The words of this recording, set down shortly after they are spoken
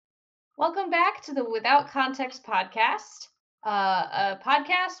Welcome back to the Without Context podcast, a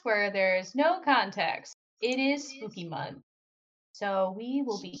podcast where there's no context. It is spooky month, so we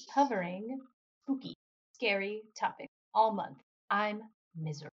will be covering spooky, scary topics all month. I'm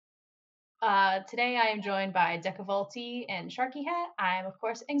miserable. Today I am joined by Decavolti and Sharky Hat. I am, of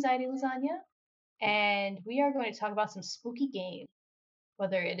course, Anxiety Lasagna, and we are going to talk about some spooky games.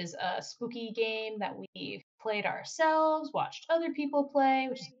 Whether it is a spooky game that we've played ourselves, watched other people play,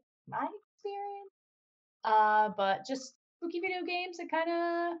 which is my experience, but just spooky video games that kind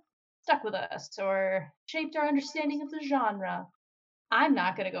of stuck with us or shaped our understanding of the genre. I'm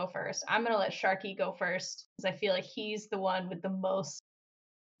not going to go first. I'm going to let Sharky go first because I feel like he's the one with the most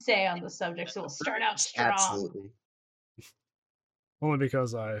say on the subject. So we'll start out strong. Absolutely. Only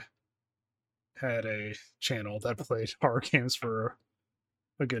because I had a channel that played horror games for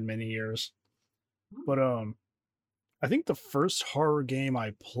a good many years. But I think the first horror game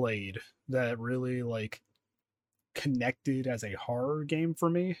I played that really connected as a horror game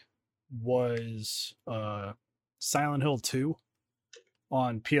for me was Silent Hill 2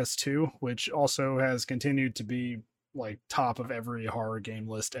 on PS2, which also has continued to be like top of every horror game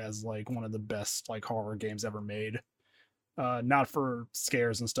list as like one of the best like horror games ever made. Not for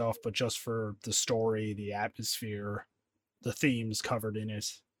scares and stuff, but just for the story, the atmosphere, the themes covered in it,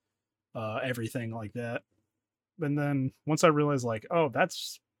 everything like that. And then once I realized, like, oh,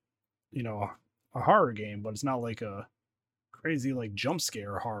 that's you know a horror game, but it's not like a crazy like jump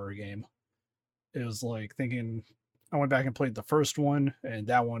scare horror game. It was like thinking I went back and played the first one, and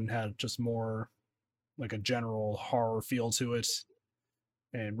that one had just more like a general horror feel to it.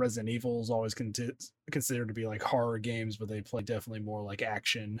 And Resident Evil is always considered to be like horror games, but they play definitely more like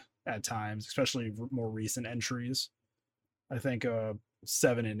action at times, especially more recent entries. I think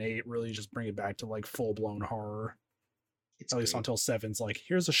 7 and 8 really just bring it back to like full blown horror. It's At least great. until seven's like,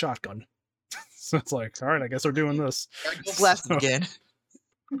 here's a shotgun. So it's like, all right, I guess we're doing this. Gotta go blast it So, again.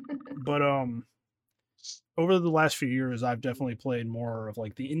 but over the last few years, I've definitely played more of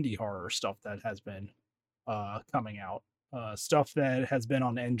like the indie horror stuff that has been coming out. Stuff that has been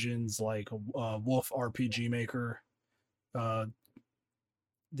on engines like Wolf RPG Maker, uh,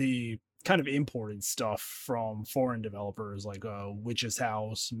 the kind of imported stuff from foreign developers like Witch's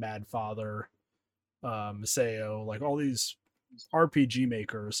House, Mad Father, Maseo, like all these RPG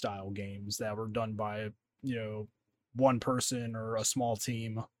Maker style games that were done by one person or a small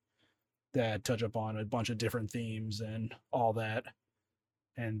team that touch up on a bunch of different themes and all that,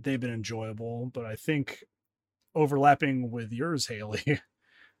 and they've been enjoyable. But I think overlapping with yours, Haley,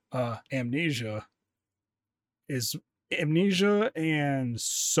 Amnesia is Amnesia and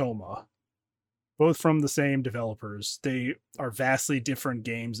Soma, both from the same developers. They are vastly different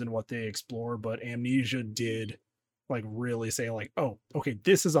games in what they explore, but Amnesia did like really say like, oh, okay,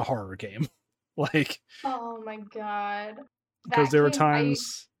 this is a horror game. Like, Oh my god. because That there were came, I,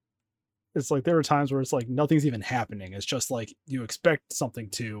 times it's like there were times where it's like nothing's even happening. It's just like you expect something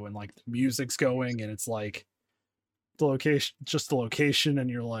to, and like the music's going, and it's like the location, just the location, and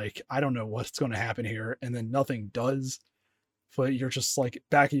you're like, I don't know what's going to happen here, and then nothing does. But you're just like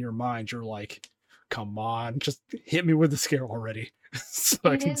back in your mind, you're like, come on, just hit me with the scare already, so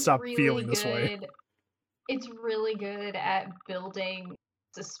I it can is stop really feeling this way. good. It's really good at building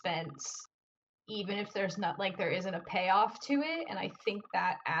suspense even if there's not like there isn't a payoff to it, and I think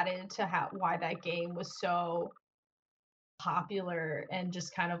that added to how why that game was so popular and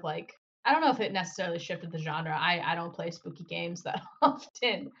just kind of like I don't know if it necessarily shifted the genre. I don't play spooky games that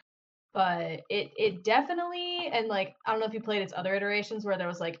often, but it definitely, and like I don't know if you played its other iterations where there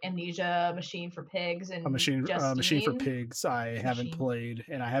was like Amnesia, Machine for Pigs, A and machine for Justine. pigs. I haven't Machine. played,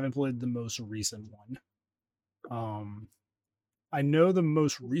 and I haven't played the most recent one. Um, I know the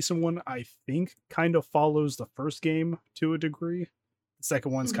most recent one, I think, kind of follows the first game to a degree. The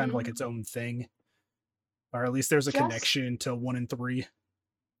second one's kind of like Mm-hmm. its own thing, or at least there's a Just connection to 1 and 3.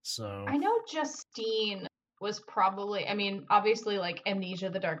 So I know Justine was probably, I mean, obviously like Amnesia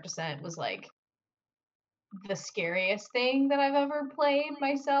the Dark Descent was like the scariest thing that I've ever played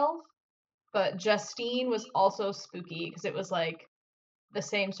myself. But Justine was also spooky because it was like the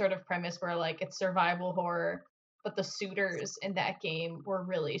same sort of premise where like it's survival horror, but the suitors in that game were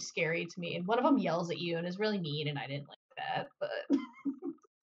really scary to me. And one of them yells at you and is really mean, and I didn't like that. But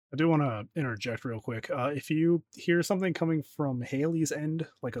I do want to interject real quick. If you hear something coming from Haley's end,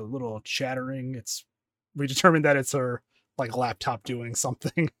 like a little chattering, it's we determined that it's her like laptop doing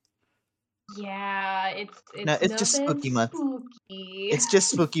something. yeah, No, it's it's just nothing spooky month. spooky. It's just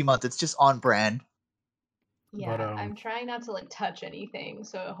spooky month. It's just on brand. But Yeah, I'm trying not to like touch anything,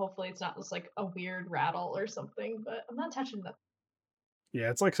 so hopefully it's not just like a weird rattle or something. But I'm not touching the. Yeah,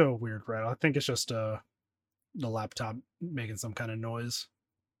 it's like so weird, right? I think it's just the laptop making some kind of noise.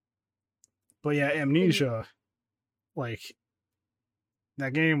 But yeah, The Amnesia, like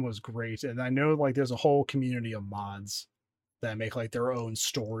that game was great, and I know like there's a whole community of mods that make like their own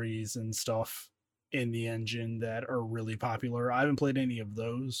stories and stuff in the engine that are really popular. I haven't played any of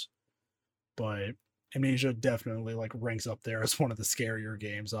those, but Amnesia definitely like ranks up there as one of the scarier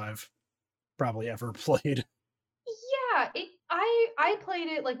games I've probably ever played. Yeah, I played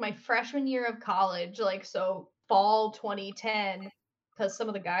it like my freshman year of college, like so fall 2010, because some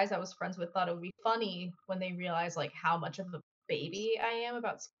of the guys I was friends with thought it would be funny when they realized like how much of a baby I am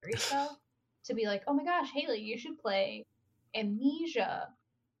about scary stuff. To be like, oh my gosh, Haley, you should play Amnesia.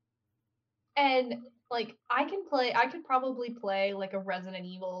 And like I could probably play like a Resident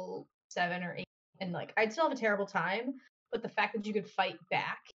Evil 7 or 8 and like I'd still have a terrible time, but the fact that you could fight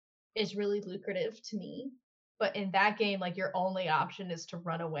back is really lucrative to me. But in that game, like your only option is to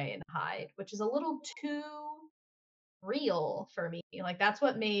run away and hide, which is a little too real for me. Like that's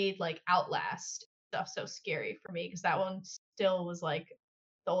what made like Outlast stuff so scary for me because that one still was like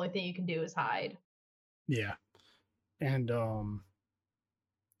the only thing you can do is hide. Yeah, and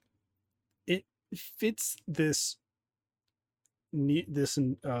it fits this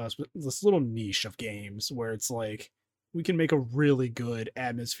little niche of games where it's like we can make a really good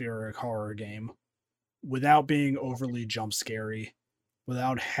atmospheric horror game without being overly jump scary,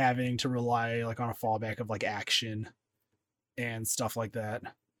 without having to rely like on a fallback of like action and stuff like that.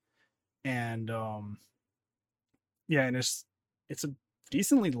 And yeah, and it's a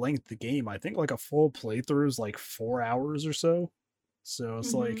decently length game. I think like a full playthrough is like 4 hours or so. So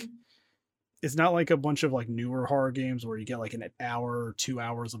it's like Hmm. it's not like a bunch of like newer horror games where you get like an hour or 2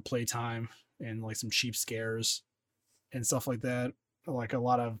 hours of playtime and like some cheap scares and stuff like that. Like a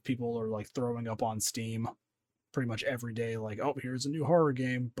lot of people are like throwing up on Steam pretty much every day, like, oh, here's a new horror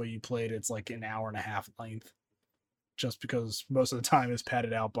game, but you played it's like an hour and a half length, just because most of the time is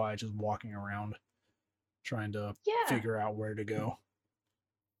padded out by just walking around trying to Yeah. figure out where to go.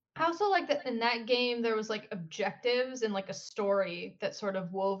 I also like that in that game there was like objectives and like a story that sort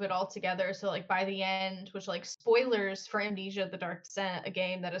of wove it all together. So like by the end, which like spoilers for Amnesia: The Dark Descent, a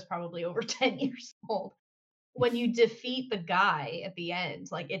game that is probably over 10 years old. When you defeat the guy at the end,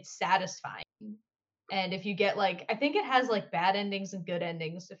 like it's satisfying. And if you get like I think it has like bad endings and good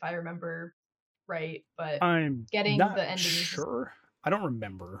endings if I remember right, but I'm getting not the endings is sure. I don't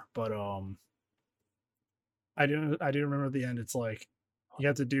remember, but I do remember at the end it's like you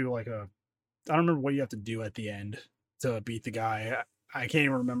have to do like a I don't remember what you have to do at the end to beat the guy. I can't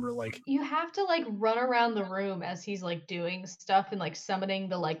even remember like you have to like run around the room as he's like doing stuff and like summoning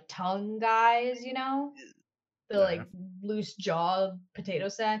the like tongue guys, you know? The yeah. like loose jaw potato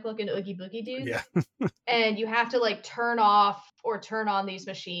sack looking oogie boogie dudes. Yeah. And you have to like turn off or turn on these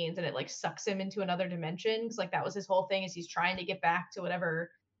machines and it like sucks him into another dimension. Cause like that was his whole thing is he's trying to get back to whatever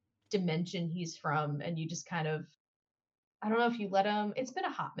dimension he's from. And you just kind of I don't know if you let him it's been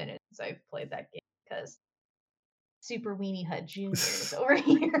a hot minute since I've played that game because Super Weenie Hut Jr. is over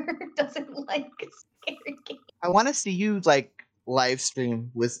here doesn't like scary games. I want to see you like live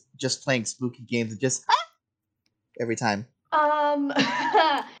stream with just playing spooky games and just every time. Um,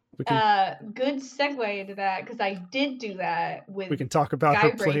 we can good segue into that because I did do that with we can talk about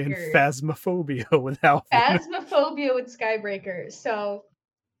her playing Skybreaker. Phasmophobia with Alvin. Phasmophobia with Skybreaker. So,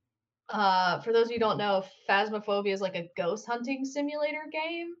 for those of you who don't know, Phasmophobia is like a ghost hunting simulator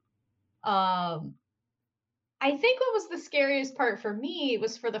game. Um, I think what was the scariest part for me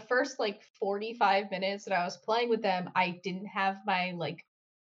was for the first like 45 minutes that I was playing with them, I didn't have my like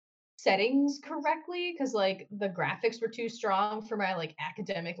settings correctly because like the graphics were too strong for my like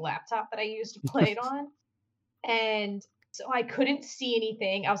academic laptop that I used to play it on. And so I couldn't see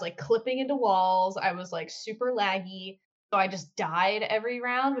anything. I was like clipping into walls. I was like super laggy. So I just died every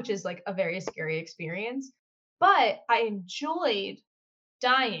round, which is like a very scary experience. But I enjoyed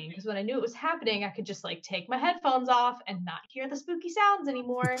dying because when I knew it was happening, I could just like take my headphones off and not hear the spooky sounds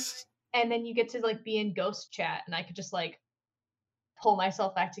anymore. And then you get to like be in ghost chat and I could just like pull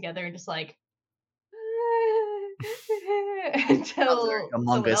myself back together and just like Sounds very until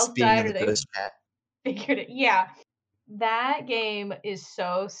Among someone Us else being died in or the they ghost chat. figured it. Yeah, that game is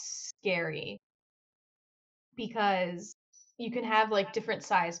so scary because you can have like different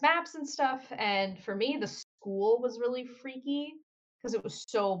size maps and stuff. And for me, the school was really freaky because it was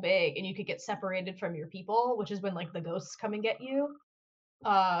so big and you could get separated from your people, which is when like the ghosts come and get you.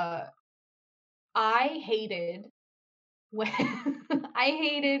 Uh, I hated when I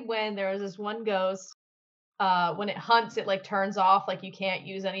hated when there was this one ghost when it hunts, it like turns off, like you can't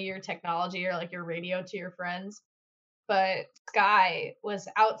use any of your technology or like your radio to your friends. but Sky was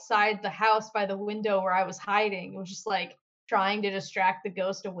outside the house by the window where I was hiding. It was just like trying to distract the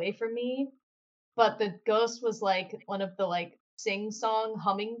ghost away from me. But the ghost was like one of the like sing song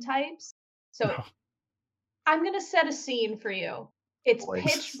humming types. So No. I'm gonna set a scene for you. It's Boy.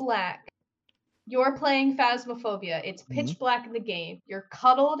 pitch black. You're playing Phasmophobia. It's pitch black in the game. You're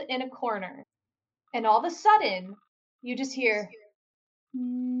cuddled in a corner. And all of a sudden, you just hear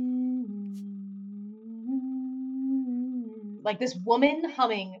like this woman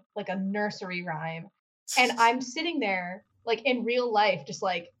humming like a nursery rhyme. And I'm sitting there like in real life, just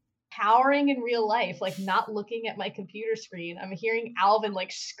like cowering in real life, like not looking at my computer screen. I'm hearing Alvin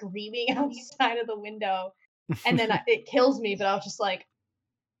like screaming outside of the window. And then it kills me, but I was just like,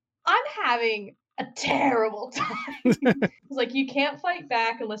 I'm having a terrible time. It's like you can't fight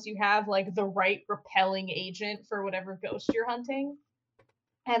back unless you have like the right repelling agent for whatever ghost you're hunting.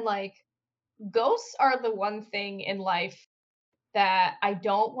 And like ghosts are the one thing in life that I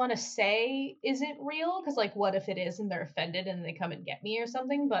don't want to say isn't real because like what if it is and they're offended and they come and get me or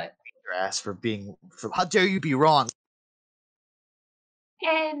something, but Your ass for how dare you be wrong?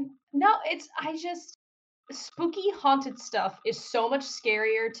 and no, it's I just spooky haunted stuff is so much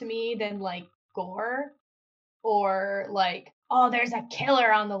scarier to me than like gore or like, oh, there's a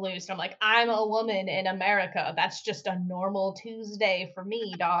killer on the loose. And I'm like, I'm a woman in America. That's just a normal Tuesday for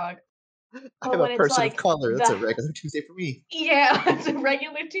me, dog. But I'm a when it's person of like color. That's the a regular Tuesday for me. yeah, it's a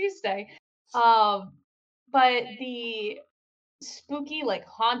regular Tuesday. But the spooky like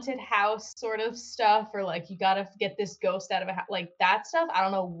haunted house sort of stuff or like you gotta get this ghost out of a house like that stuff, I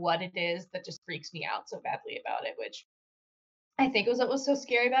don't know what it is that just freaks me out so badly about it, which I think it was what was so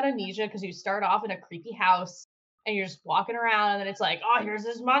scary about Amnesia because you start off in a creepy house and you're just walking around and it's like, oh, here's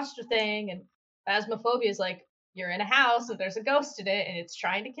this monster thing. And Phasmophobia is like, you're in a house and there's a ghost in it and it's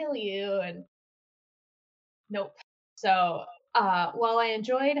trying to kill you. And nope. So while I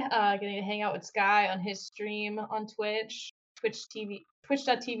enjoyed getting to hang out with Sky on his stream on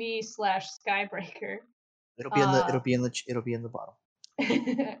twitch.tv/Skybreaker. It'll be in the bottom.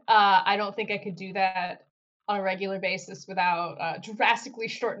 I don't think I could do that on a regular basis without drastically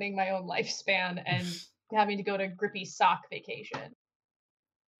shortening my own lifespan and having to go to grippy sock vacation.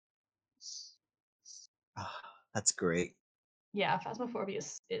 That's great. Yeah, Phasmophobia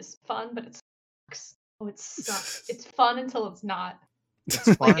is fun, but it sucks. Oh, it sucks. It's fun until it's not.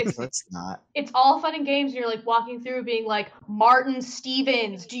 It's fun. Like, It's not. It's all fun and games. You're like walking through, being like, "Martin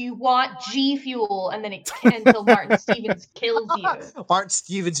Stevens, do you want G Fuel?" And then until Martin Stevens kills you. Martin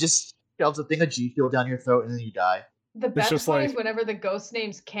Stevens just shoves a thing of G Fuel down your throat and then you die. The best just one like- is whenever the ghost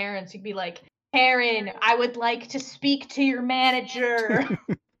name's Karen, so you'd be like, "Karen, I would like to speak to your manager."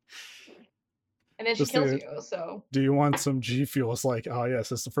 And then she Just kills the- you. So Do you want some G Fuel? It's like, oh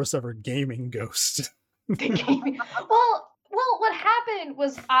yes, it's the first ever gaming ghost. the game. Well, what happened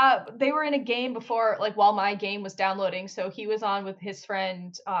was they were in a game before, like while my game was downloading. So he was on with his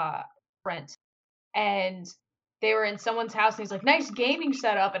friend Brent, and they were in someone's house, and he's like, "Nice gaming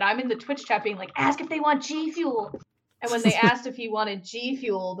setup," and I'm in the Twitch chat being like, "Ask if they want G Fuel." And when they asked if he wanted G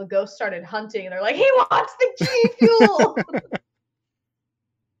Fuel, the ghost started hunting, and they're like, "He wants the G Fuel."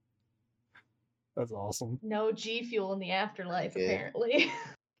 That's awesome. No G Fuel in the afterlife, Okay. apparently.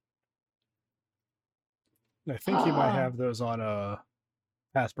 I think you might have those on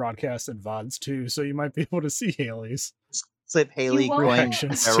past broadcasts and VODs too, so you might be able to see Haley's Slip Haley won't. going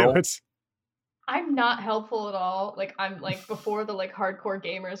reactions to feral. it. I'm not helpful at all. Like I'm like before the like hardcore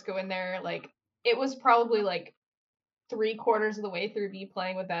gamers go in there, like it was probably like 3/4 of the way through me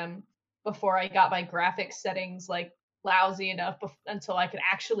playing with them before I got my graphics settings like lousy enough until I could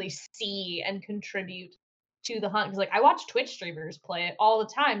actually see and contribute to the hunt. Because like I watch Twitch streamers play it all the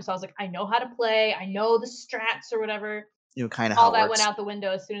time, so I was like, I know how to play, I know the strats or whatever. You know, kind of All how it that works. went out the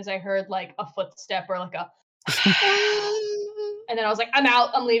window as soon as I heard like a footstep or like a and then I was like, I'm out,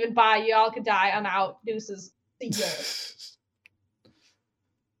 I'm leaving, bye, y'all could die, I'm out, deuces, see ya.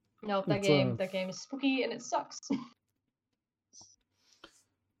 Nope, that game is spooky and it sucks.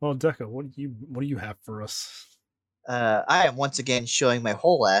 Well, Deca, what do you have for us? I am once again showing my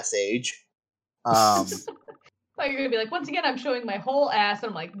whole ass age. I thought you were gonna be like, once again, I'm showing my whole ass, and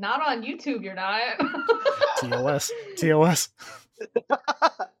I'm like, not on YouTube, you're not. TOS.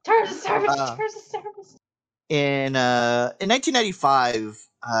 Terms of service. In 1995,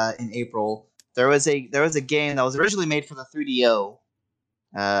 in April, there was a game that was originally made for the 3DO.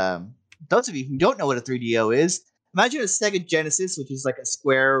 Those of you who don't know what a 3DO is, imagine a Sega Genesis, which is like a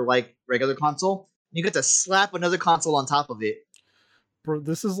square, like regular console. And you get to slap another console on top of it. Bro,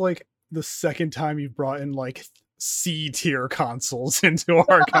 this is like the second time you've brought in like C tier consoles into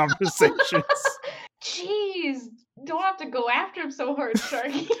our conversations. Jeez, don't have to go after him so hard,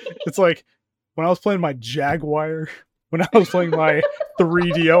 Sharky. It's like when I was playing my Jaguar, when I was playing my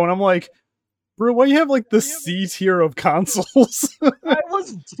 3DO, and I'm like, bro, why you have like the C tier of consoles? I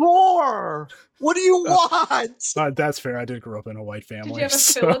was 4. What do you want? That's fair. I did grow up in a white Did family. you have a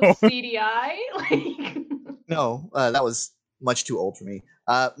so... Philips CDI? Like... No, that was much too old for me.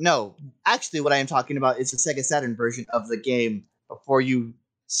 No, actually, what I am talking about is the Sega Saturn version of the game. Before you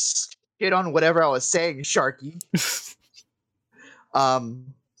shit on whatever I was saying, Sharky.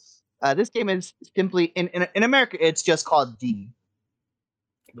 This game is simply in America, it's just called D.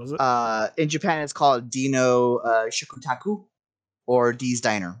 Was it? In Japan, it's called Dino Shikutaku or D's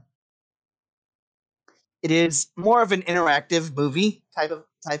Diner. It is more of an interactive movie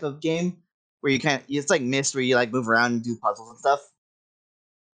type of game where you can't. It's like Myst, where you like move around and do puzzles and stuff.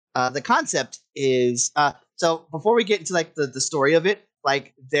 The concept is so. Before we get into like the story of it,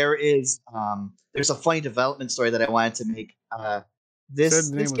 like there's a funny development story that I wanted to make. This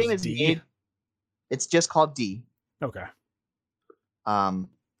game is D? made. It's just called D. Okay.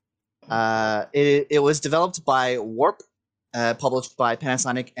 It was developed by Warp, published by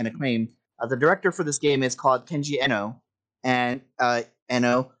Panasonic and Acclaim. The director for this game is called Kenji Eno, and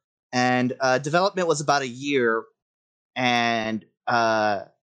development was about a year, and Eno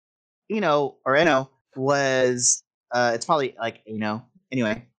was it's probably like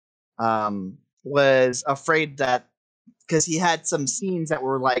anyway, was afraid that because he had some scenes that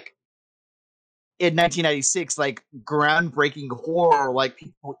were like in 1996 like groundbreaking horror, like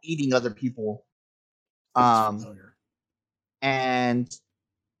people eating other people, and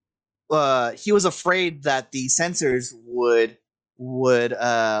he was afraid that the censors would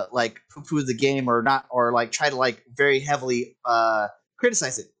like poo-poo the game or not, or like try to like very heavily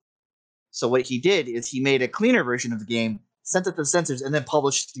criticize it. So what he did is he made a cleaner version of the game, sent it to the censors, and then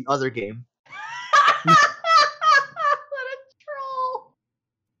published the other game. What a troll!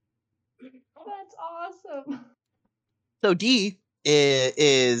 That's awesome. So D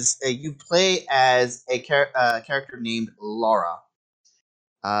is you play as a character named Laura.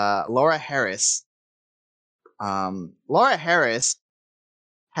 Laura Harris. Laura Harris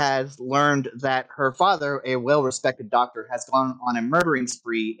has learned that her father, a well-respected doctor, has gone on a murdering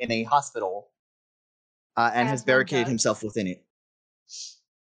spree in a hospital and has barricaded himself within it.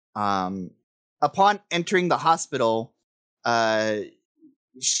 Upon entering the hospital,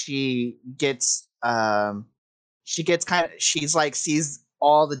 she gets she's like sees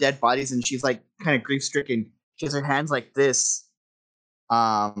all the dead bodies and she's like kind of grief-stricken. She has her hands like this,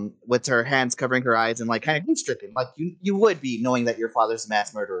 with her hands covering her eyes and like kind of grief-stricken, like you would be knowing that your father's a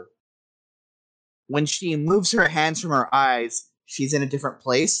mass murderer. When she moves her hands from her eyes, she's in a different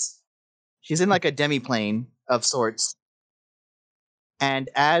place. She's in like a demi-plane of sorts. And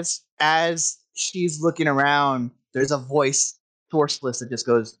as she's looking around, there's a voice, sourceless, that just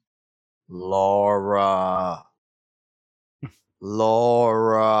goes, Laura.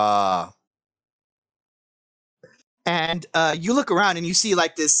 Laura. And you look around and you see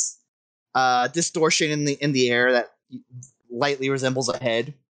like this distortion in the air that lightly resembles a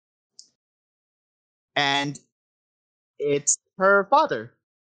head. And it's her father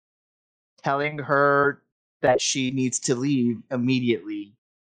telling her that she needs to leave immediately,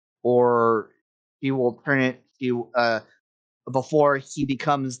 or he will turn it to before he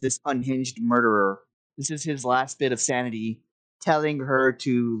becomes this unhinged murderer. This is his last bit of sanity, telling her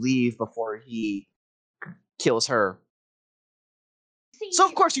to leave before he kills her. So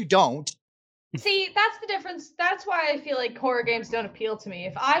of course you don't. See, that's the difference. That's why I feel like horror games don't appeal to me.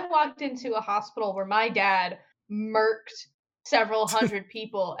 If I walked into a hospital where my dad murked several hundred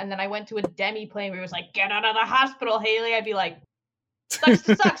people, and then I went to a demi-plane where he was like, "Get out of the hospital, Haley," I'd be like, "Sucks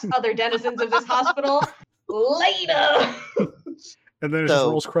to sucks, other denizens of this hospital. Later." And then it just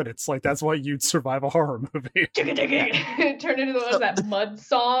rolls credits. Like that's why you'd survive a horror movie. Turn into that mud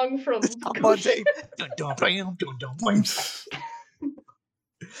song from.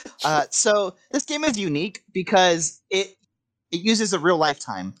 So this game is unique because it uses a real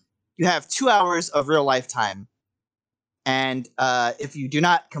lifetime. You have 2 hours of real lifetime, and if you do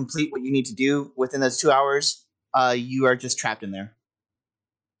not complete what you need to do within those 2 hours, you are just trapped in there.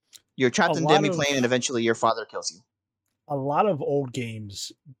 You're trapped in demi-plane, and eventually your father kills you. A lot of old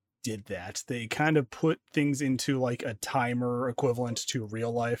games did that. They kind of put things into like a timer equivalent to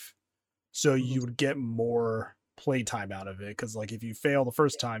real life, so you would get more playtime out of it. Because like if you fail the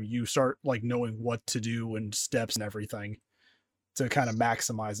first time, you start like knowing what to do and steps and everything to kind of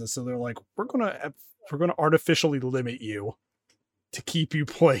maximize it. So they're like, we're gonna artificially limit you to keep you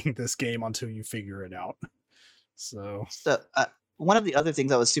playing this game until you figure it out. So one of the other things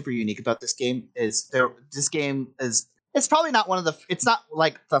that was super unique about this game is this game is it's probably not it's not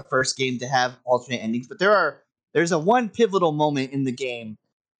like the first game to have alternate endings, but there's a one pivotal moment in the game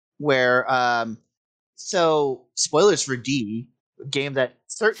where so spoilers for D, a game that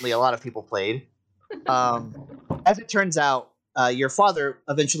certainly a lot of people played. As it turns out, your father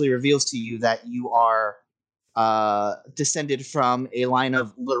eventually reveals to you that you are descended from a line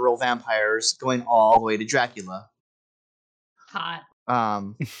of literal vampires going all the way to Dracula. Hot.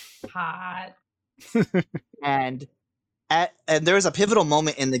 Um, Hot. and and there's a pivotal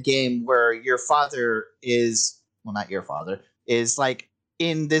moment in the game where your father is, well, not your father, is like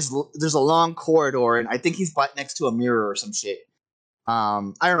in this. There's a long corridor, and I think he's next to a mirror or some shit.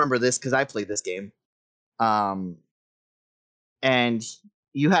 I remember this because I played this game. And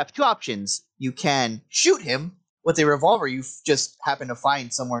you have two options. You can shoot him with a revolver you just happen to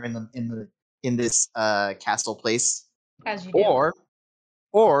find somewhere in this castle place, As you do.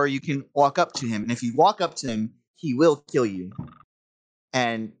 or you can walk up to him, and if you walk up to him, he will kill you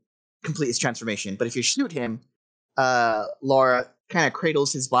and complete his transformation. But if you shoot him, Laura kind of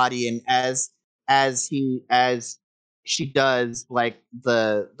cradles his body, and as she does, like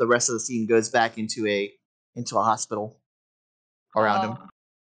the rest of the scene goes back into a hospital around him,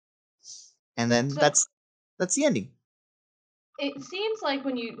 and then So- that's the ending. It seems like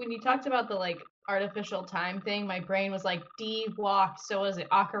when you talked about the like artificial time thing, my brain was like, D walked, so was it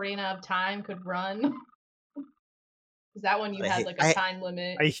Ocarina of Time could run? Is that when you had like a time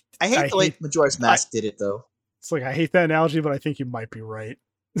limit? I hate the way Majora's Mask did it, though. It's like, I hate that analogy, but I think you might be right.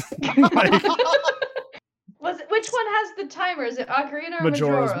 Which one has the timer? Is it Ocarina or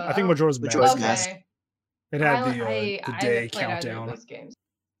Majora? I think Majora's Mask. Okay. It had the day haven't played either countdown. of those games.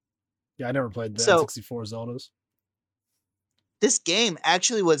 Yeah, I never played the So- N64 Zeldas. This game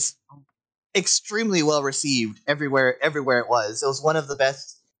actually was extremely well received everywhere it was. It was one of the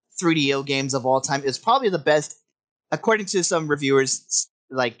best 3DO games of all time. It was probably the best, according to some reviewers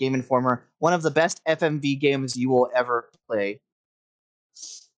like Game Informer, one of the best FMV games you will ever play.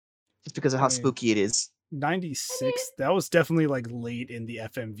 Just because of how spooky it is. 96, that was definitely like late in the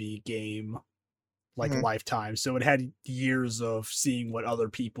FMV game like lifetime. So it had years of seeing what other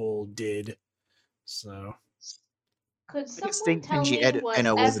people did. So Could someone tell me what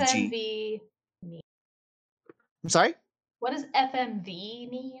FMV means? I'm sorry? What does FMV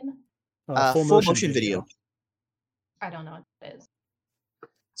mean? Full motion video. I don't know what it is.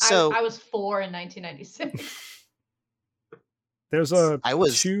 So I was 4 in 1996. There's I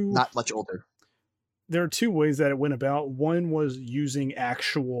was not much older. There are two ways that it went about. One was using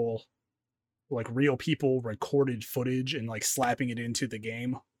actual, like, real people recorded footage and like slapping it into the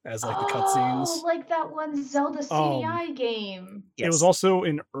game as like the cutscenes. Oh, like that one Zelda CDI game. Yes. It was also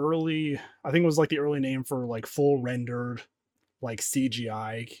an early, I think it was like the early name for like full rendered, like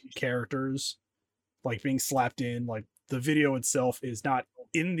CGI characters, like being slapped in. Like the video itself is not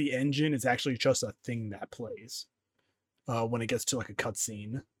in the engine; it's actually just a thing that plays when it gets to like a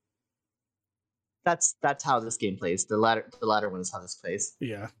cutscene. That's how this game plays. The latter one is how this plays.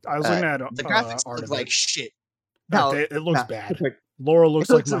 Yeah, I was looking at the graphics look like shit. No, it looks bad. Laura looks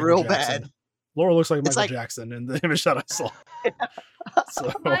like Michael real Jackson. bad. Laura looks like Michael Jackson in the image that I saw.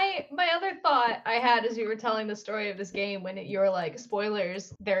 So my other thought I had as you were telling the story of this game, when you were like,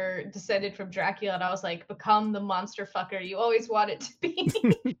 spoilers, they're descended from Dracula, and I was like, become the monster fucker you always want it to be.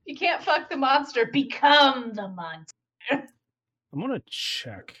 You can't fuck the monster, become the monster. I'm gonna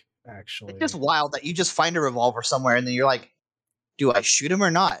check, actually. It's just wild that you just find a revolver somewhere and then you're like, do I shoot him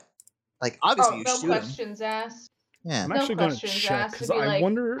or not? Like, obviously you shoot him. No questions asked. Yeah. I'm actually going to check because I like,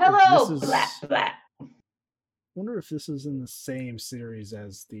 wonder hello, if this is. blah, blah. Wonder if this is in the same series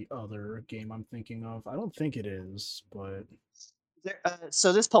as the other game I'm thinking of. I don't think it is, but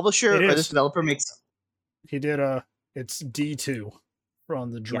so this publisher or this developer makes. He did it's D2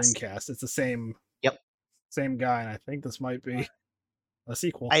 from the Dreamcast. Yes. It's the same. Yep. Same guy, and I think this might be a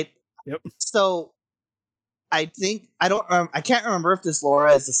sequel. Yep. So I think I can't remember if this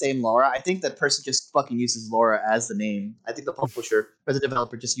Laura is the same Laura. I think that person just fucking uses Laura as the name. I think the publisher or the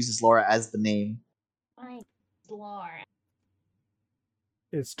developer just uses Laura as the name. Laura.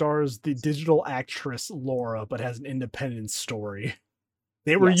 It stars the digital actress Laura, but has an independent story.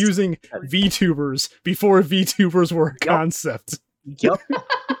 They were using VTubers before VTubers were a concept. Yep.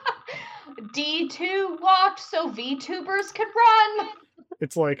 D2 walked so VTubers could run.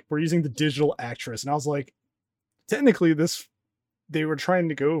 It's like, we're using the digital actress. And I was like, technically they were trying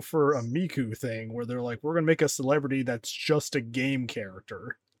to go for a Miku thing where they're like, we're going to make a celebrity that's just a game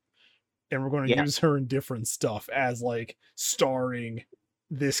character. And we're going to use her in different stuff as like starring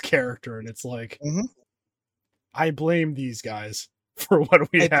this character. And it's like, I blame these guys for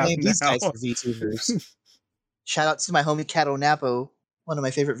what we I have blame these now. guys for VTubers. Shout out to my homie Cato Napo, one of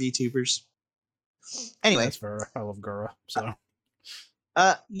my favorite VTubers. Anyway, That's fair. I love Gura, so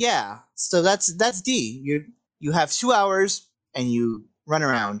yeah. So that's D. You have 2 hours and you run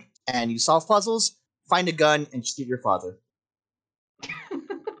around and you solve puzzles, find a gun, and shoot your father.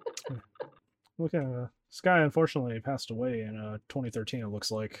 look at this guy. Unfortunately, passed away in 2013. It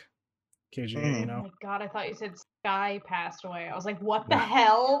looks like KGA. You Mm. Oh know, my god, I thought you said Sky passed away. I was like, what the no,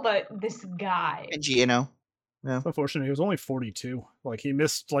 hell? But this guy. And you know, yeah. it's unfortunate. He was only 42. Like he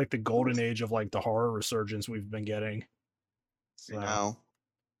missed like the golden age of like the horror resurgence we've been getting. I So know.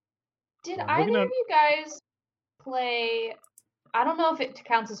 Did looking either at of you guys play? I don't know if it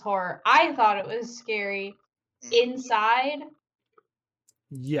counts as horror. I thought it was scary. Inside,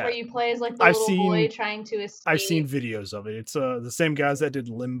 yeah, where you play as like the I've little boy seen trying to I've seen escape. videos of it. It's the same guys that did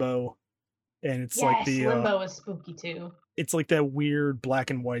Limbo, and it's like Yes, Limbo was spooky too. it's like that weird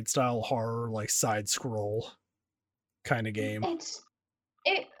black and white style horror, like side scroll kind of game. It's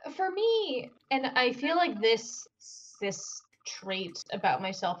it for me, and I feel like this trait about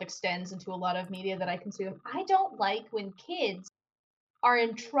myself extends into a lot of media that I consume. I don't like when kids are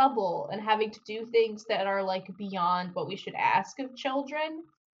in trouble and having to do things that are like beyond what we should ask of children.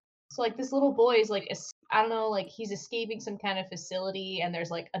 So like this little boy is like I don't know, like he's escaping some kind of facility and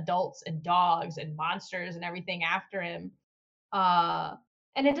there's like adults and dogs and monsters and everything after him. Uh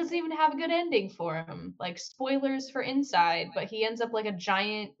and it doesn't even have a good ending for him. Like spoilers for Inside, but he ends up like a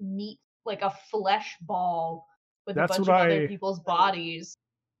giant meat like a flesh ball with a That's bunch what of other I people's bodies.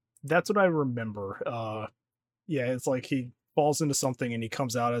 that's what I remember. Yeah, it's like he falls into something and he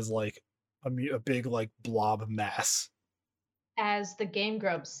comes out as like a big like blob mass. As the Game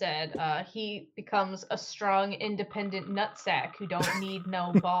Grumps said, he becomes a strong, independent nutsack who don't need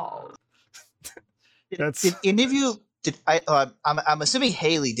no balls. That's Did any of you? Did I? I'm assuming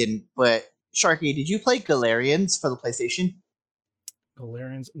Haley didn't, but Sharky, did you play Galarians for the PlayStation?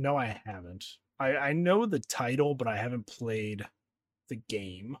 Galarians. No, I haven't. I know the title, but I haven't played the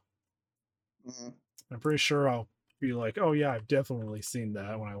game. Mm-hmm. I'm pretty sure I'll be like, oh yeah, I've definitely seen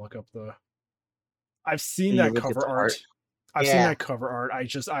that when I look up the. I've seen You that look at cover the art. art. I've seen Yeah, that cover art.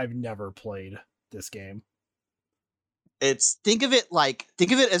 I've never played this game. it's think of it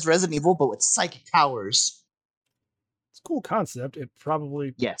as Resident Evil, but with psychic powers. It's a cool concept. It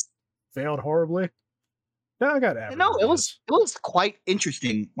probably Yes. failed horribly. Yeah, I got average No, reviews. it was quite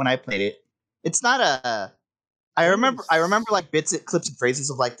interesting when I played it. It's not a. I remember like bits, clips, and phrases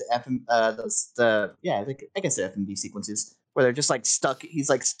of like the the yeah, I guess the FMV sequences where they're just like stuck. He's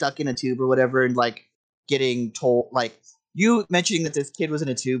like stuck in a tube or whatever, and like getting told like you mentioning that this kid was in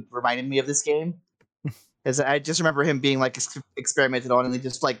a tube reminded me of this game. Because I just remember him being like experimented on, and he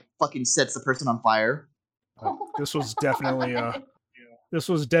just like fucking sets the person on fire. Oh This my was definitely god. this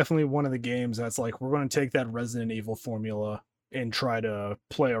was definitely one of the games that's like we're going to take that Resident Evil formula and try to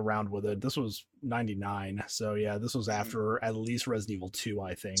play around with it. This was 99, so yeah, this was after at least Resident Evil 2,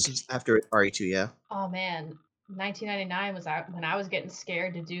 I think. After RE2, yeah. Oh man, 1999 was out when I was getting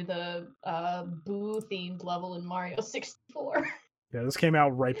scared to do the Boo themed level in Mario 64. Yeah, this came out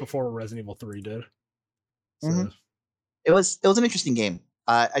right before Resident Evil 3 did. So Mm-hmm. It was an interesting game.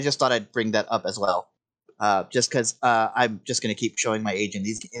 I just thought I'd bring that up as well. Just because I'm just gonna keep showing my age in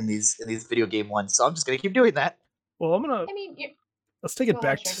these video game ones, so I'm just gonna keep doing that. well, I'm gonna I mean, let's take go it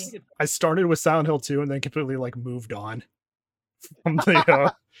ahead, back. Sharky. I started with Silent Hill 2 and then completely like moved on from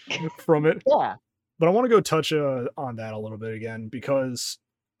the from it. Yeah. But I want to go touch on that a little bit again because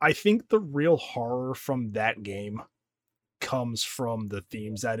I think the real horror from that game comes from the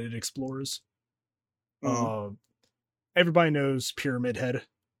themes that it explores. Mm. Everybody knows Pyramid Head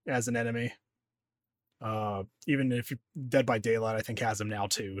as an enemy. Even if Dead by Daylight, I think has him now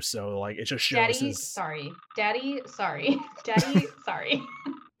too. So like it just shows Daddy, his. sorry. Daddy, sorry. Daddy, sorry.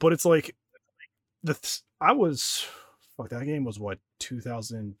 But it's like I was fuck that game was what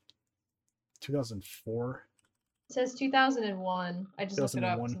 2004. It says 2001. I just looked it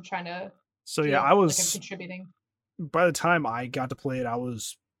up 2001. because I'm trying to So feel yeah, I like I'm was contributing. by the time I got to play it, I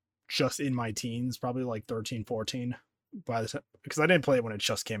was just in my teens, probably like 13, 14. By the time, because I didn't play it when it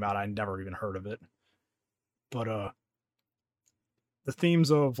just came out, I never even heard of it. But the themes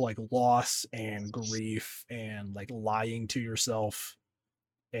of like loss and grief and like lying to yourself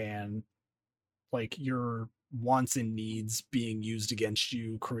and like your wants and needs being used against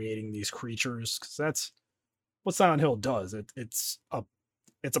you, creating these creatures, because that's what Silent Hill does. It's a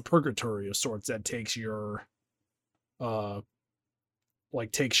purgatory of sorts that takes your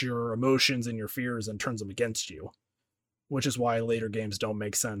takes your emotions and your fears and turns them against you. which is why later games don't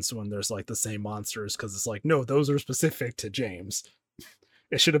make sense when there's like the same monsters, because it's like, no, those are specific to James.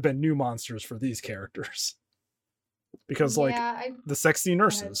 It should have been new monsters for these characters. Because like Yeah, the sexy Go ahead.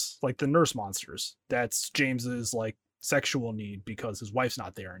 nurses, like the nurse monsters, that's James's like sexual need because his wife's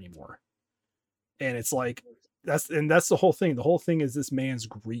not there anymore. And it's like that's the whole thing. The whole thing is this man's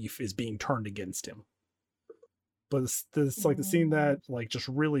grief is being turned against him. But it's like the scene that like just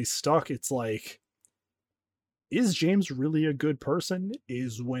really stuck. It's like, is James really a good person?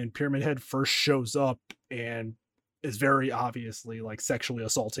 Is when Pyramid Head first shows up and is very obviously like sexually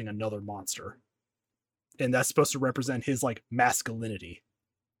assaulting another monster. And that's supposed to represent his like masculinity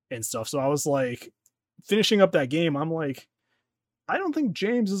and stuff. So I was like, finishing up that game, I'm like, I don't think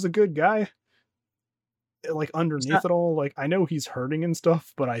James is a good guy. Like underneath it all, like I know he's hurting and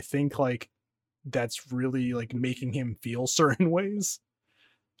stuff, but I think like that's really like making him feel certain ways.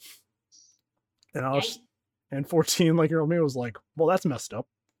 And I was, and 14 like year old me was like, well, that's messed up.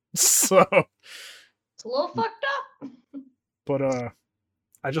 So it's a little fucked up. But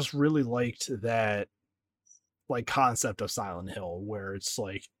I just really liked that like concept of Silent Hill, where it's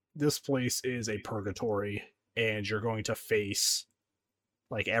like this place is a purgatory and you're going to face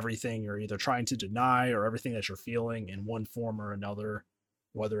like everything you're either trying to deny or everything that you're feeling in one form or another,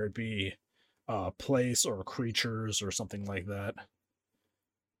 whether it be place or creatures or something like that.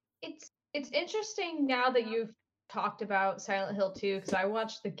 It's interesting now that you've talked about Silent Hill 2, because I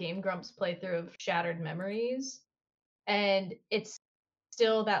watched the Game Grumps playthrough of Shattered Memories, and it's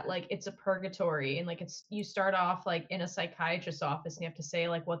still that like it's a purgatory, and like it's you start off like in a psychiatrist's office and you have to say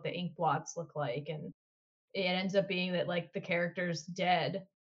like what the ink blots look like, and it ends up being that like the character's dead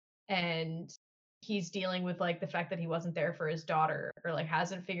and he's dealing with like the fact that he wasn't there for his daughter, or like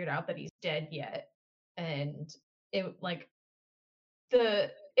hasn't figured out that he's dead yet. And it like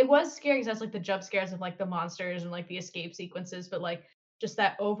it was scary because that's like the jump scares of like the monsters and like the escape sequences, but like just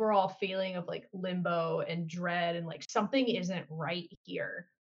that overall feeling of like limbo and dread and like something isn't right here.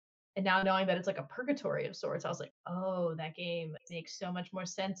 And now knowing that it's like a purgatory of sorts, I was like, oh, that game makes so much more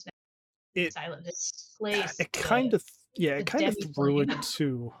sense now. It Silent Hill place it kind of the it kind of demi threw plane. it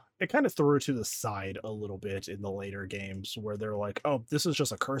to it kind of threw it to the side a little bit in the later games where they're like, oh, this is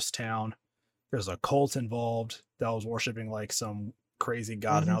just a cursed town. There's a cult involved that was worshiping like some crazy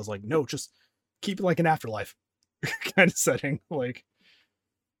god, and I was like, no, just keep it like an Afterlife kind of setting, like,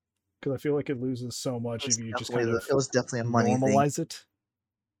 because I feel like it loses so much if you just kind of it was definitely a money thing. normalize it.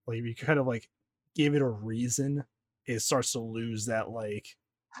 Like if you kind of like give it a reason, it starts to lose that like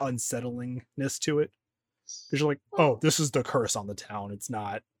unsettlingness to it. Because you're like, oh, this is the curse on the town. It's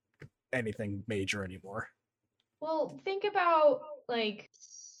not anything major anymore. Well, think about like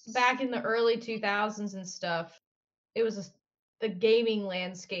back in the early 2000s and stuff. It was the gaming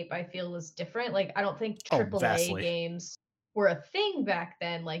landscape, I feel, was different. Like I don't think Oh, AAA vastly. games were a thing back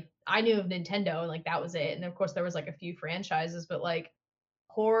then. Like I knew of Nintendo and like that was it. And of course there was like a few franchises, but like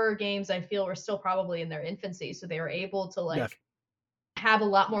horror games I feel were still probably in their infancy, so they were able to like have a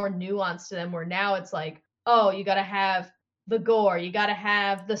lot more nuance to them, where now it's like, oh, you got to have the gore, you got to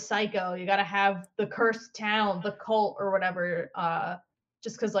have the psycho, you got to have the cursed town, the cult or whatever,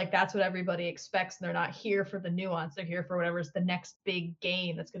 just because like that's what everybody expects, and they're not here for the nuance, they're here for whatever's the next big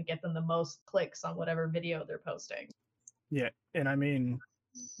game that's going to get them the most clicks on whatever video they're posting. Yeah, and I mean,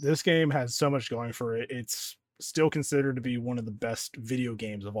 this game has so much going for it. It's still considered to be one of the best video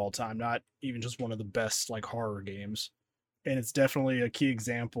games of all time, not even just one of the best like horror games. And it's definitely a key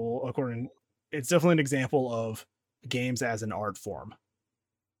example, it's definitely an example of games as an art form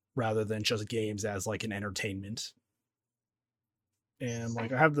rather than just games as like an entertainment. And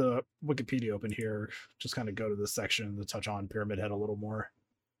like I have the Wikipedia open here, just kind of go to this section to touch on Pyramid Head a little more.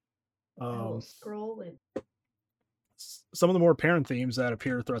 I will scroll with Some of the more apparent themes that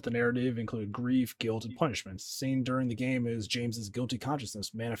appear throughout the narrative include grief, guilt, and punishment. Seen during the game is James's guilty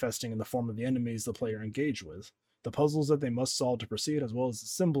consciousness manifesting in the form of the enemies the player engaged with, the puzzles that they must solve to proceed, as well as the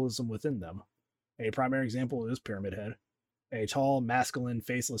symbolism within them. A primary example is Pyramid Head, a tall, masculine,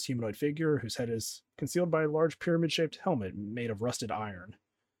 faceless humanoid figure whose head is concealed by a large pyramid-shaped helmet made of rusted iron.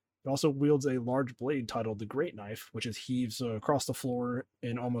 It also wields a large blade titled the Great Knife, which is heaves across the floor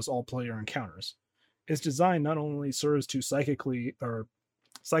in almost all player encounters. Its design not only serves to psychologically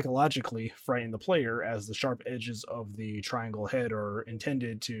frighten the player, as the sharp edges of the triangle head are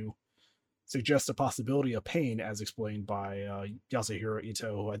intended to suggest a possibility of pain, as explained by Yasuhiro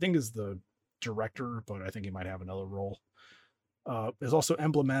Ito, who I think is the director, but I think he might have another role. Is also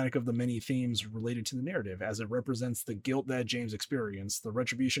emblematic of the many themes related to the narrative, as it represents the guilt that James experienced, the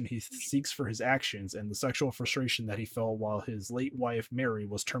retribution he seeks for his actions, and the sexual frustration that he felt while his late wife, Mary,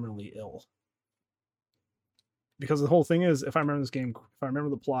 was terminally ill. because the whole thing is, if I remember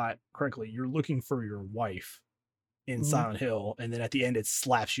the plot correctly, you're looking for your wife in Silent Hill, and then at the end it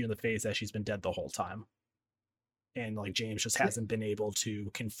slaps you in the face that she's been dead the whole time. And like James just hasn't been able to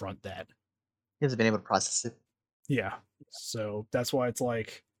confront that. He hasn't been able to process it. Yeah. So that's why it's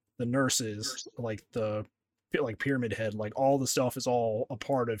like the nurses, like the like Pyramid Head, like all the stuff is all a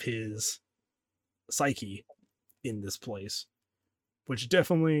part of his psyche in this place. Which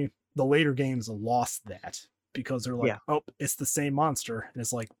definitely the later games lost that because they're like, oh, it's the same monster. And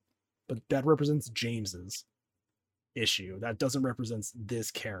it's like, but that represents James's issue. That doesn't represent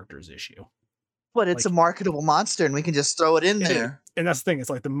this character's issue. But it's like, a marketable monster and we can just throw it in there. And that's the thing. It's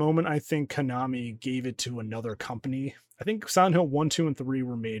like the moment I think Konami gave it to another company, I think Silent Hill 1, 2, and 3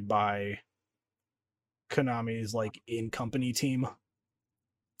 were made by Konami's like in-company team.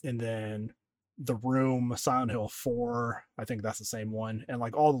 And then The Room, Silent Hill 4, I think that's the same one. And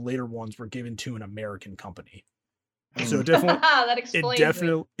like all the later ones were given to an American company. So it definitely that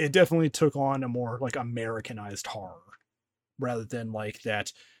explains it definitely took on a more like Americanized horror rather than like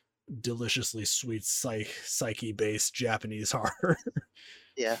that deliciously sweet psyche based Japanese horror.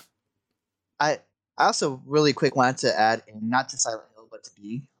 Yeah. I also really quick wanted to add, and not to Silent Hill, but to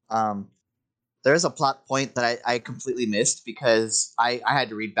B. There's a plot point that I completely missed because I had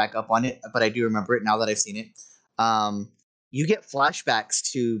to read back up on it, but I do remember it now that I've seen it. You get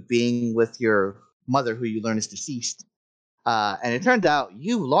flashbacks to being with your mother, who you learn is deceased. And it turned out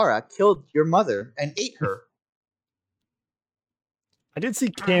you, Laura, killed your mother and ate her. I did see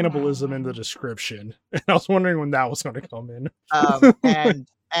cannibalism in the description, and I was wondering when that was going to come in.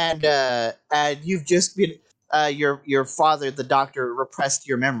 And you've just been your father, the doctor, repressed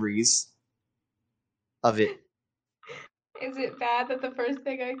your memories of it. Is it bad that the first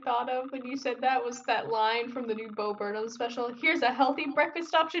thing I thought of when you said that was that line from the new Bo Burnham special? Here's a healthy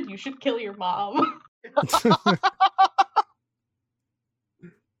breakfast option. You should kill your mom. I'm sorry.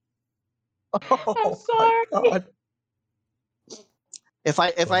 If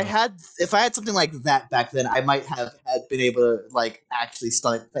I had something like that back then, I might have been able to like actually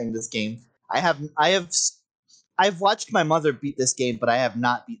start playing this game. I've watched my mother beat this game, but I have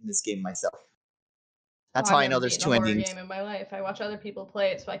not beaten this game myself. That's how I know there's two endings. Game in my life. I watch other people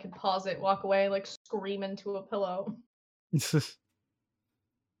play it so I can pause it, walk away, like scream into a pillow.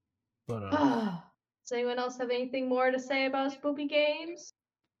 But does anyone else have anything more to say about spooky games?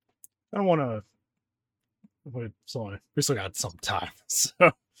 I don't want to. Wait, sorry, we still got some time.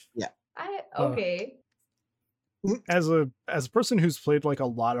 So yeah, okay. As a person who's played like a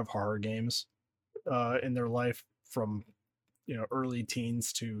lot of horror games, in their life from early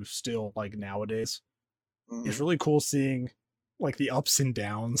teens to still like nowadays, it's really cool seeing like the ups and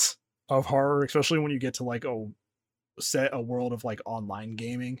downs of horror, especially when you get to like a world of like online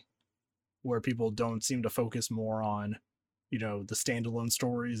gaming where people don't seem to focus more on the standalone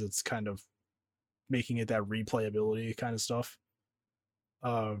stories. It's kind of making it that replayability kind of stuff.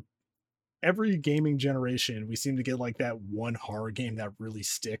 Every gaming generation we seem to get like that one horror game that really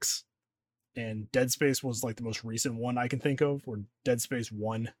sticks, and Dead Space was like the most recent one I can think of, where Dead Space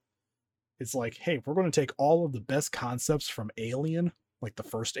 1, it's like, hey, we're going to take all of the best concepts from Alien, like the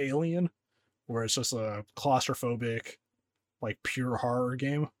first Alien, where it's just a claustrophobic, like pure horror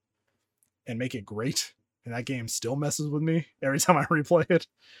game, and make it great. And that game still messes with me every time I replay it.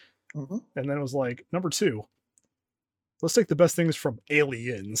 And then it was like, number 2, let's take the best things from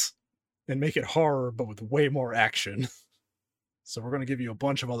Aliens and make it horror, but with way more action. So we're going to give you a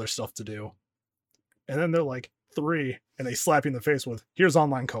bunch of other stuff to do. And then they're like 3, and they slap you in the face with, here's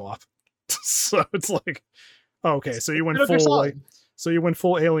online co-op. So it's like, okay, so you went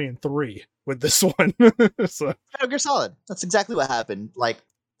full Alien 3 with this one. So Metal Gear Solid. That's exactly what happened. Like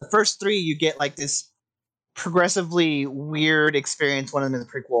the first 3, you get like this progressively weird experience. One of them is a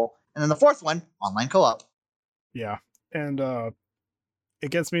prequel, and then the 4th one, online co-op. Yeah, and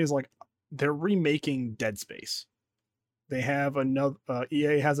it gets me is like they're remaking Dead Space. They have another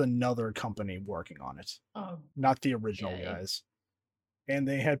EA has another company working on it, not the original guys. And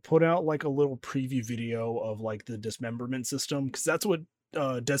they had put out like a little preview video of like the dismemberment system, because that's what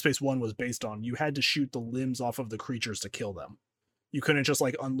Dead Space 1 was based on. You had to shoot the limbs off of the creatures to kill them. You couldn't just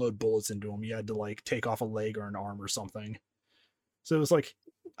like unload bullets into them. You had to like take off a leg or an arm or something. So it was like,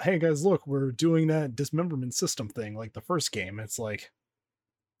 hey guys, look, we're doing that dismemberment system thing like the first game. It's like,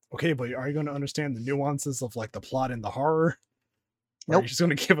 okay, but are you going to understand the nuances of like the plot and the horror? Or are you just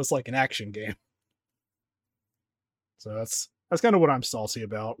going to give us like an action game? So that's kind of what I'm salty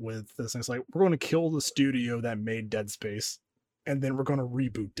about with this. It's like, we're going to kill the studio that made Dead Space, and then we're going to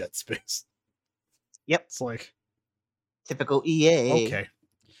reboot Dead Space. Yep. It's like, typical EA. Okay.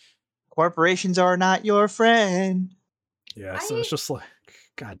 Corporations are not your friend. Yeah, so it's just like,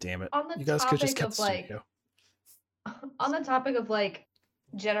 god damn it. On the You guys could just topic kept of the like, studio. on the topic of like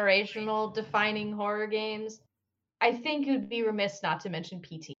generational defining horror games, I think it would be remiss not to mention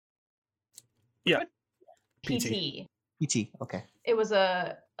PT. Yeah. PT. PT. Okay. It was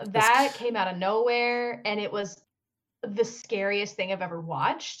that came out of nowhere, and it was the scariest thing I've ever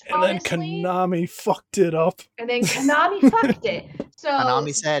watched. And honestly. then Konami fucked it up. And then Konami fucked it. So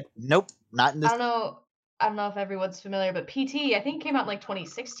Konami said, "Nope, not in this." I don't know if everyone's familiar, but PT, I think, came out in like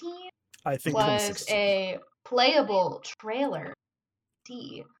 2016. I think Was 2016. a playable trailer,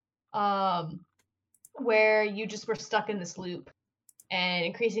 where you just were stuck in this loop, and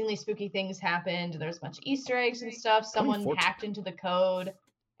increasingly spooky things happened. There's a bunch of Easter eggs and stuff. Someone 2014. hacked into the code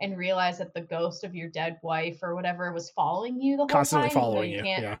and realized that the ghost of your dead wife or whatever was following you the whole Constantly time. following you.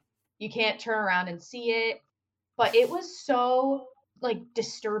 Yeah. You can't turn around and see it. But it was so like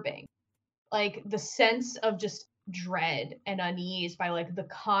disturbing. Like the sense of just dread and unease by like the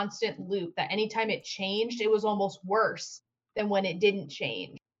constant loop that anytime it changed, it was almost worse than when it didn't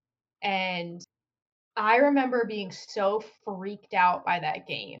change. And I remember being so freaked out by that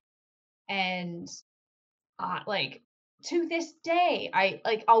game. And like to this day,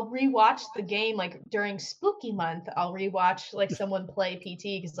 I'll rewatch the game like during spooky month. I'll rewatch like someone play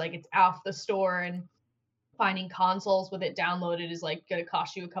PT because like it's off the store, and finding consoles with it downloaded is like gonna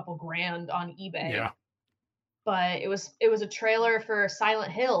cost you a couple grand on eBay. Yeah. But it was a trailer for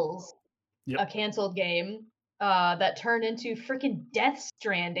Silent Hills, Yep. a canceled game that turned into freaking Death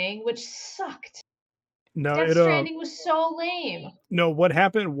Stranding, which sucked. No, Death Stranding was so lame. No, what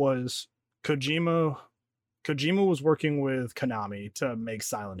happened was Kojima was working with Konami to make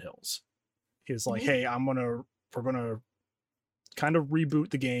Silent Hills. He was like, "Hey, we're gonna kind of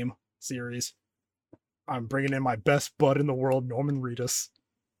reboot the game series. I'm bringing in my best bud in the world, Norman Reedus."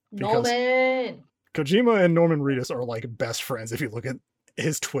 Norman. Kojima and Norman Reedus are like best friends. If you look at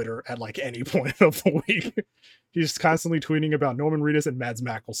his Twitter at like any point of the week, he's constantly tweeting about Norman Reedus and Mads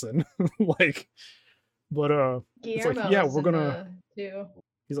Mikkelsen. It's like, yeah, we're gonna.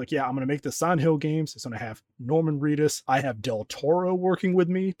 He's like, yeah, I'm gonna make the Silent Hill games. It's gonna have Norman Reedus. I have Del Toro working with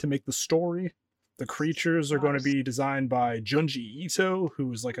me to make the story. The creatures are going to be designed by Junji Ito,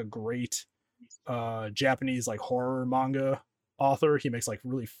 who's like a great Japanese like horror manga author. He makes like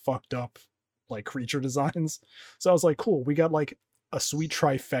really fucked up like creature designs. So I was like, cool, we got like a sweet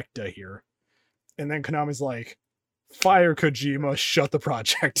trifecta here. And then Konami's like, fire Kojima, shut the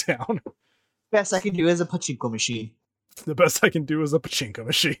project down. Best I can do is a pachinko machine. The best I can do is a pachinko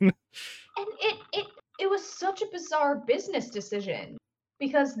machine. And it was such a bizarre business decision,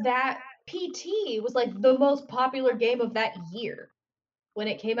 because that PT was like the most popular game of that year when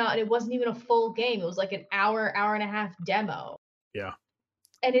it came out, and it wasn't even a full game. It was like an hour and a half demo. Yeah.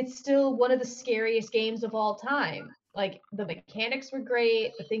 And it's still one of the scariest games of all time. Like the mechanics were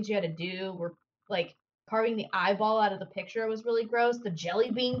great, the things you had to do were like carving the eyeball out of the picture was really gross. The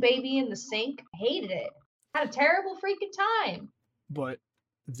jelly bean baby in the sink, hated it. Had a terrible freaking time. But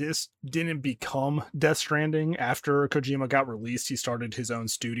this didn't become Death Stranding. After Kojima got released, he started his own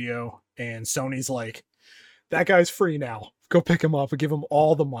studio, and Sony's like, that guy's free now. Go pick him up and give him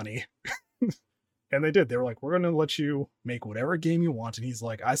all the money. And they did. They were like, we're going to let you make whatever game you want. And he's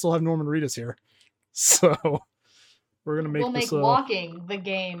like, I still have Norman Reedus here. So we're going to make this... Walking the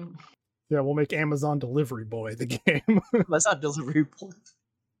game. Yeah, we'll make Amazon Delivery Boy the game. Amazon Delivery Boy.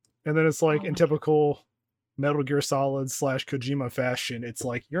 And then it's like, in typical Metal Gear Solid / Kojima fashion, it's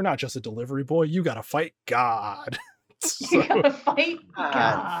like, you're not just a delivery boy, you gotta fight God. You gotta fight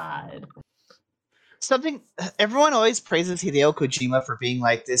God. Something everyone always praises Hideo Kojima for being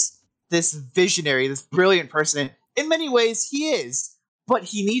like this visionary, this brilliant person. In many ways, he is, but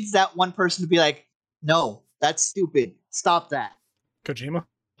he needs that one person to be like, "No, that's stupid. Stop that." Kojima.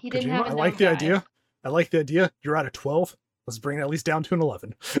 He didn't have I like the idea. I like the idea. You're out of 12. Let's bring it at least down to an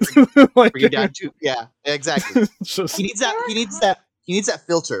 11. Bring it down to exactly. Just, he needs that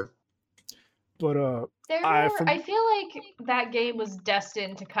filter. But I feel like that game was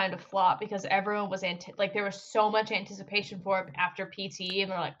destined to kind of flop because everyone was there was so much anticipation for it after PT,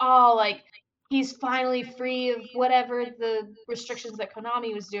 and they're like, oh, like he's finally free of whatever the restrictions that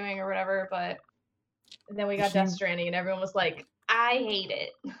Konami was doing or whatever. But then we got Death Stranding, and everyone was like, I hate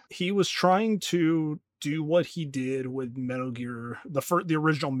it. He was trying to do what he did with Metal Gear, the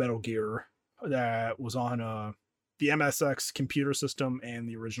original Metal Gear that was on the MSX computer system and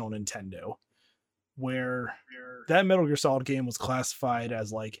the original Nintendo, where that Metal Gear Solid game was classified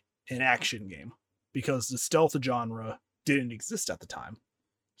as like an action game because the stealth genre didn't exist at the time.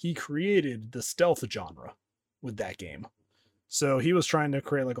 He created the stealth genre with that game. So he was trying to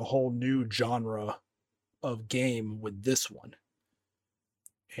create like a whole new genre of game with this one.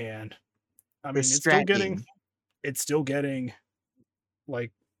 And I The mean, Stranding. it's still getting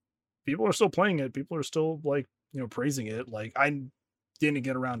like people are still playing it. People are still like, praising it. Like I didn't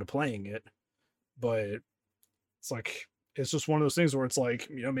get around to playing it, but it's like it's just one of those things where it's like,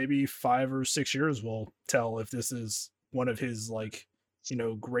 maybe 5 or 6 years will tell if this is one of his like,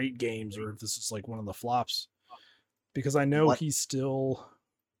 great games or if this is like one of the flops. Because I know What? he's still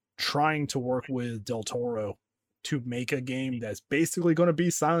trying to work with Del Toro to make a game that's basically going to be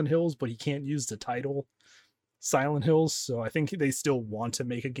Silent Hills, but he can't use the title Silent Hills. So I think they still want to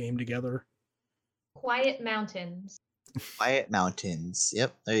make a game together. Quiet Mountains. Quiet Mountains.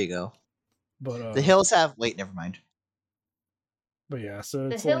 Yep, there you go. But The hills have. Wait, never mind. but yeah, so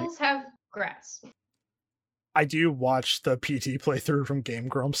The it's like hills have grass. I do watch the PT playthrough from Game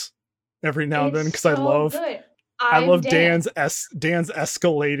Grumps every now and then It's because so good. I love Dan. Dan's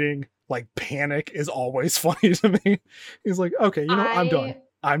escalating like panic is always funny to me. He's like, okay, I'm done.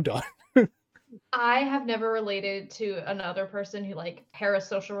 I'm done. I have never related to another person who like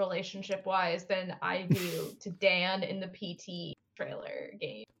parasocial relationship wise than I do to Dan in the PT trailer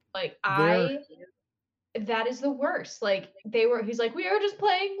game. Like that is the worst. Like he's like, we were just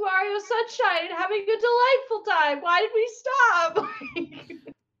playing Mario Sunshine and having a delightful time. Why did we stop?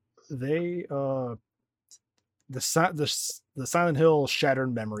 They the Silent Hill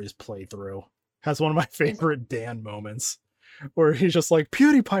Shattered Memories playthrough has one of my favorite Dan moments where he's just like,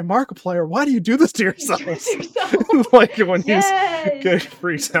 PewDiePie Markiplier, why do you do this to yourself? Like when he's getting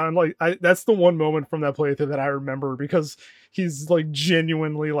freaked out. Like that's the one moment from that playthrough that I remember because he's like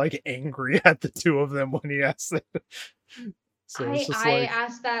genuinely like angry at the two of them when he asks it. So it's just I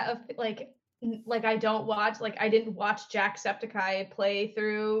asked that of like I didn't watch Jacksepticeye play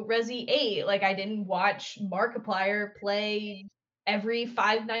through Resi 8. Like I didn't watch Markiplier play every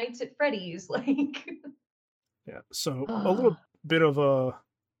Five Nights at Freddy's. Like yeah. So a little bit of a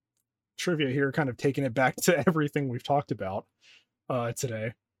trivia here, kind of taking it back to everything we've talked about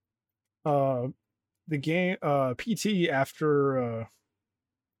today. The game PT after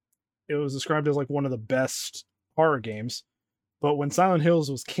it was described as like one of the best horror games, but when Silent Hills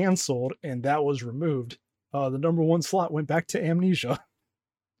was canceled and that was removed, the number one slot went back to Amnesia.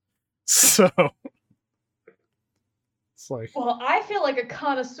 So it's like, well, I feel like a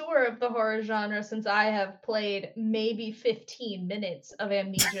connoisseur of the horror genre since I have played maybe 15 minutes of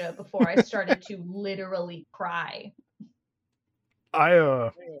Amnesia before I started to literally cry.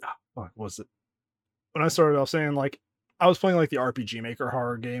 what was it? When I started off saying like I was playing like the RPG Maker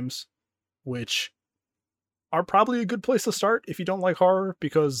horror games, which are probably a good place to start if you don't like horror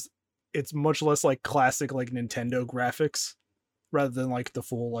because it's much less like classic like Nintendo graphics rather than like the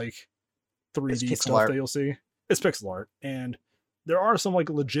full like 3D stuff art. that you'll see. It's pixel art, and there are some like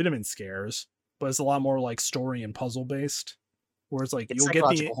legitimate scares, but it's a lot more like story and puzzle based. Where it's like It's you'll get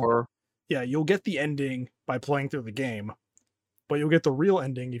the horror. Yeah, you'll get the ending by playing through the game, but you'll get the real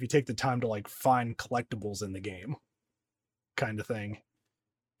ending if you take the time to like find collectibles in the game, kind of thing.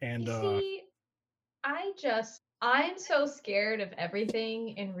 And see, I'm so scared of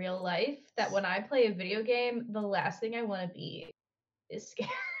everything in real life that when I play a video game, the last thing I want to be is scared.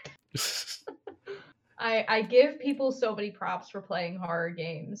 I give people so many props for playing horror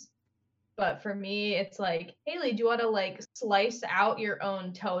games, but for me, it's like, Haley, do you want to like slice out your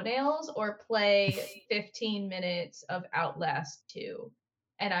own toenails or play 15 minutes of Outlast 2?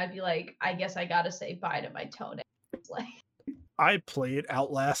 And I'd be like, I guess I gotta say bye to my toenails. Like, I played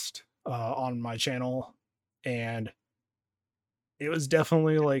Outlast on my channel, and it was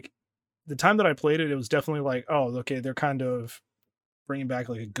definitely like the time that I played it, it was definitely like, oh, okay, they're kind of bringing back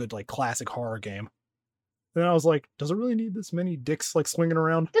like a good like classic horror game. Then I was like, does it really need this many dicks like swinging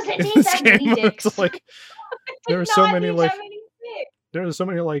around? Does it need that many dicks? It's like there are so many like there are so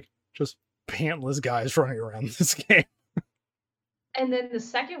many like just pantless guys running around this game. And then the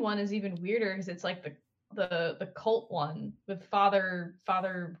second one is even weirder because it's like the cult one with Father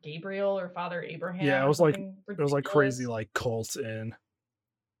Gabriel or Father Abraham. Yeah, it was like crazy like cult, and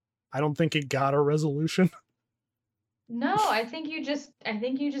I don't think it got a resolution. No, I think you just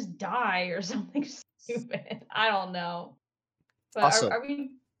die or something stupid. I don't know. But Also, are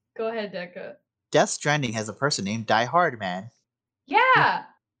we? Go ahead, Deca. Death Stranding has a person named Die Hard Man. Yeah.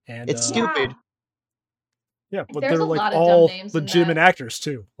 And it's stupid. Yeah, but There's they're a like lot of all dumb names legitimate actors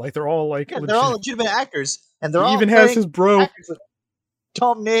too. Like they're all like they're all legitimate actors, and they're he all even has his bro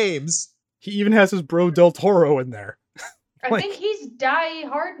dumb names. He even has his bro Del Toro in there. I think he's Die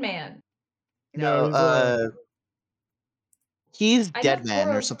Hard Man. No, he's Dead Man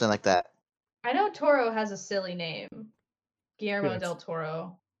or something like that. I know Toro has a silly name. Guillermo Yeah, del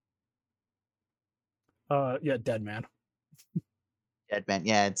Toro. yeah, Dead Man. Dead Man.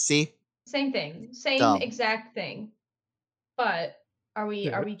 Yeah, see, Same thing. Same dumb. exact thing. But are we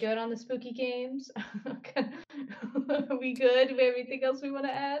Yeah, good on the spooky games? Are we good? Do we have anything else we want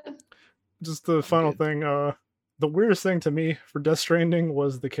to add? just the I'm final good. thing. The weirdest thing to me for Death Stranding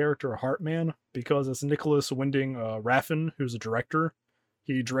was the character Heartman, because it's Nicholas Winding Refn, who's a director.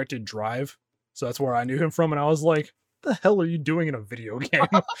 He directed Drive, so that's where I knew him from, and I was like, "The hell are you doing in a video game?"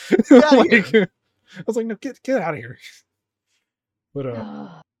 Get out of Like, here. I was like, "No, get out of here!" But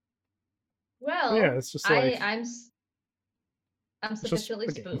yeah, Well, it's just like I'm it's just sufficiently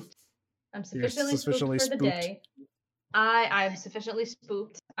a game. spooked. I'm You're sufficiently spooked sufficiently for the spooked. day. I'm sufficiently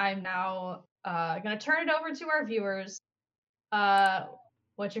spooked. I'm now gonna turn it over to our viewers. Uh,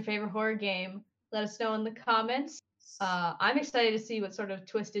 what's your favorite horror game? Let us know in the comments. I'm excited to see what sort of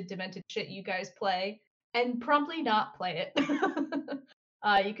twisted, demented shit you guys play, and promptly not play it.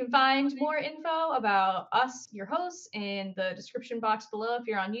 You can find more info about us, your hosts, in the description box below. If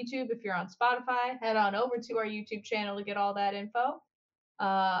you're on YouTube, if you're on Spotify, head on over to our YouTube channel to get all that info.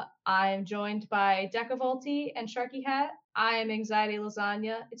 I'm joined by Decavolti and Sharky Hat. I am Anxiety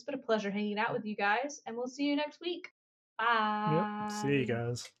Lasagna. It's been a pleasure hanging out with you guys, and we'll see you next week. Yep. See you Bye.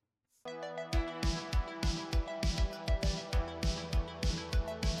 guys.